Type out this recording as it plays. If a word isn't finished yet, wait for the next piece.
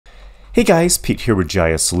Hey guys, Pete here with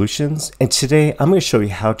GIS Solutions, and today I'm going to show you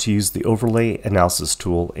how to use the Overlay Analysis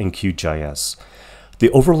tool in QGIS. The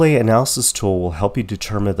Overlay Analysis tool will help you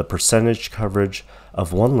determine the percentage coverage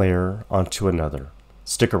of one layer onto another.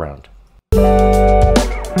 Stick around.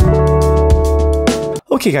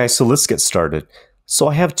 Okay guys, so let's get started. So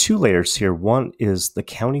I have two layers here. One is the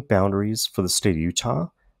county boundaries for the state of Utah.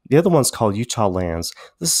 The other one's called Utah lands.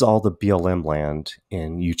 This is all the BLM land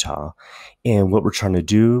in Utah. And what we're trying to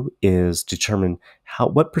do is determine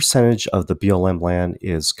what percentage of the BLM land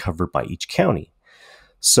is covered by each county.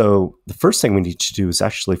 So the first thing we need to do is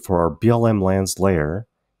actually for our BLM lands layer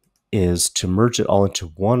is to merge it all into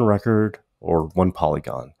one record or one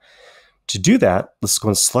polygon. To do that, let's go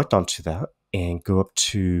and select onto that and go up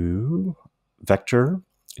to Vector,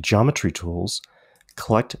 Geometry Tools,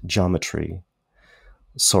 Collect Geometry.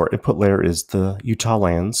 So our input layer is the Utah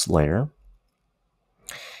lands layer.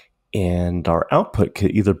 And our output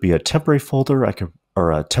could either be a temporary folder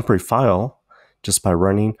or a temporary file just by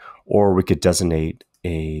running, or we could designate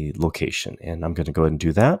a location. And I'm going to go ahead and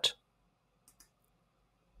do that.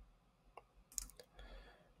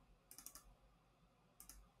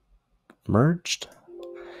 Merged.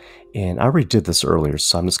 And I already did this earlier,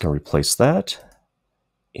 so I'm just going to replace that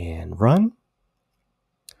and run.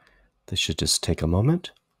 This should just take a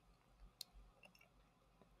moment.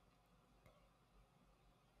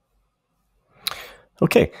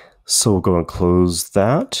 Okay, so we'll go and close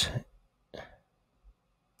that.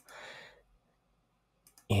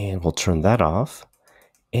 And we'll turn that off.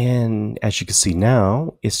 And as you can see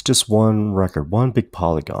now, it's just one record, one big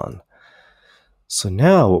polygon. So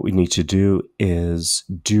now what we need to do is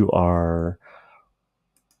do our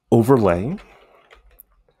overlay,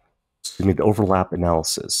 the overlap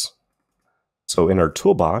analysis. So in our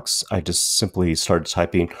toolbox, I just simply started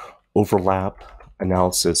typing overlap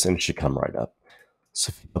analysis and it should come right up.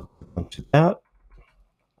 So if you go onto that,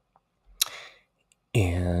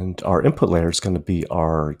 and our input layer is going to be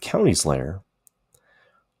our counties layer.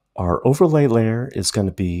 Our overlay layer is going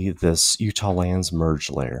to be this Utah lands merge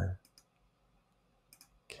layer.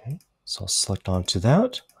 Okay, so I'll select onto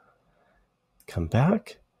that, come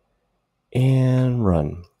back, and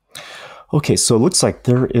run. Okay, so it looks like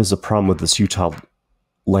there is a problem with this Utah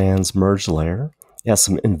lands merge layer. It has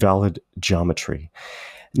some invalid geometry.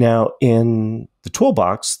 Now, in the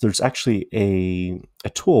toolbox, there's actually a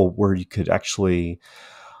tool where you could actually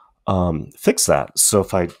fix that. So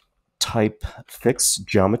if I type fix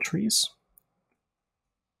geometries,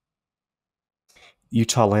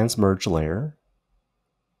 Utah lands merge layer,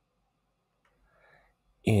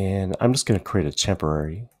 and I'm just going to create a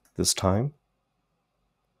temporary this time.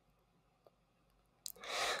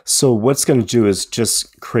 So what it's going to do is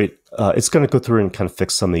just create, it's going to go through and kind of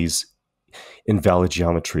fix some of these invalid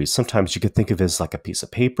geometries. Sometimes you could think of it as like a piece of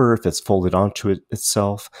paper. If it's folded onto it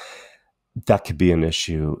itself, that could be an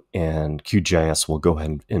issue, and QGIS will go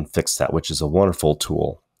ahead and fix that, which is a wonderful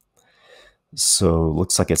tool. So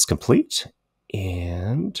looks like it's complete,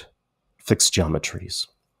 and fix geometries.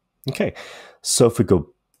 Okay, so if we go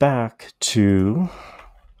back to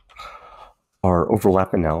our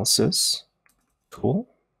overlap analysis tool,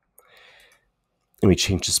 and we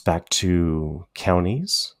change this back to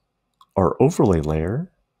counties, our overlay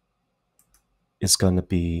layer is going to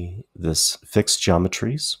be this fixed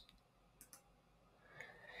geometries.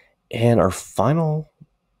 And our final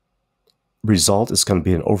result is going to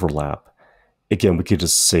be an overlap. Again, we could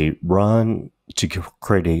just say run to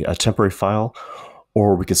create a temporary file,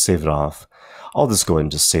 or we could save it off. I'll just go ahead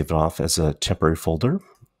and just save it off as a temporary folder,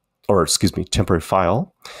 or excuse me, temporary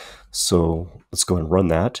file. So let's go and run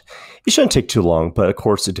that. It shouldn't take too long, but of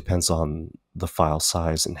course it depends on the file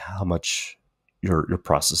size and how much you're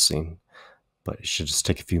processing. But it should just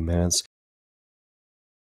take a few minutes.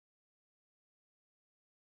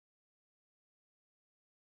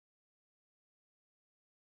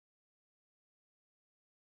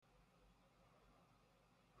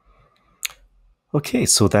 Okay,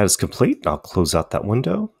 so that is complete. I'll close out that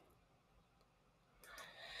window.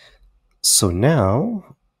 So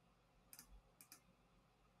now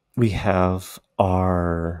we have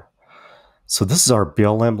our, so this is our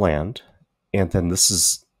BLM land, and then this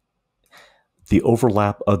is the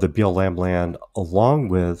overlap of the BLM land along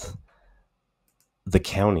with the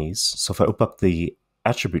counties. So if I open up the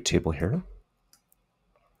attribute table here,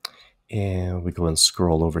 and we go and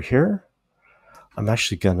scroll over here, I'm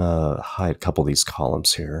actually gonna hide a couple of these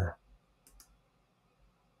columns here,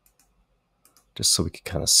 just so we can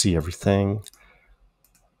kind of see everything.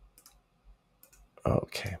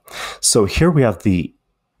 Okay, so here we have the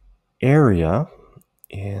area,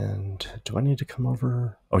 and do I need to come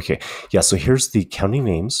over? Okay, yeah, so here's the county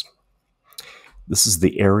names. This is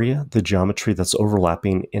the area, the geometry that's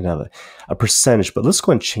overlapping in a percentage. But let's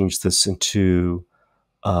go and change this into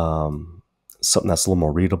something that's a little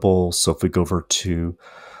more readable. So if we go over to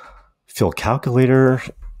field calculator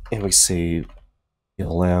and we say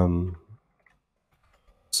BLM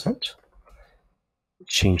percent,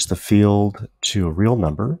 change the field to a real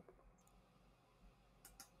number.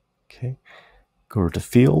 Okay, go over to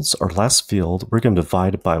fields. Our last field, we're going to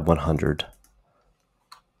divide it by 100.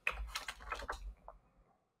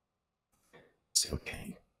 Say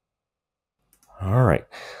okay. All right.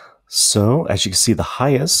 So as you can see, the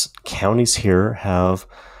highest counties here have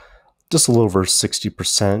just a little over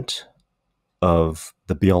 60% of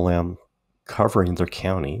the BLM covering their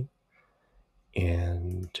county.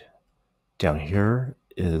 And down here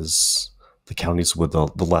is the counties with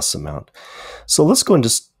the less amount. So let's go and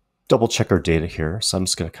just double check our data here. So I'm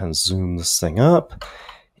just going to kind of zoom this thing up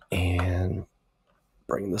and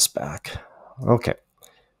bring this back. Okay.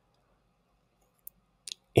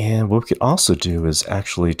 And what we could also do is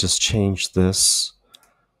actually just change this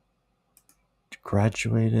to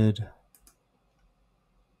graduated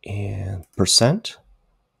and percent.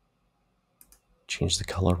 Change the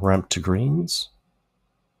color ramp to greens.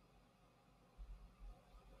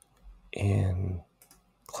 And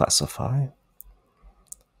classify.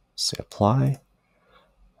 Say apply.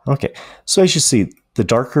 Okay, so as you see, the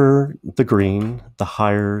darker the green, the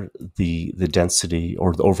higher the density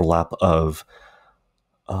or the overlap of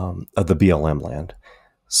the BLM land.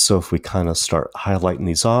 So if we kind of start highlighting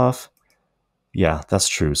these off, yeah, that's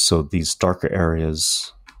true. So these darker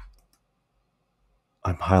areas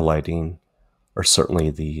I'm highlighting are certainly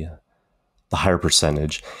the higher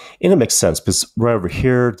percentage. And it makes sense because right over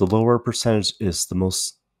here, the lower percentage is the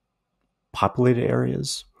most populated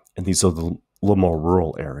areas, and these are the little more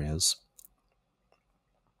rural areas.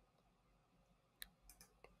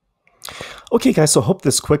 Okay, guys, so I hope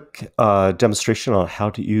this quick demonstration on how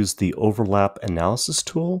to use the overlap analysis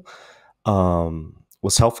tool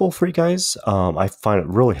was helpful for you guys. I find it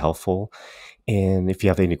really helpful. And if you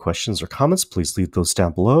have any questions or comments, please leave those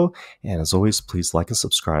down below. And as always, please like and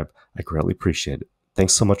subscribe. I greatly appreciate it.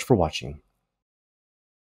 Thanks so much for watching.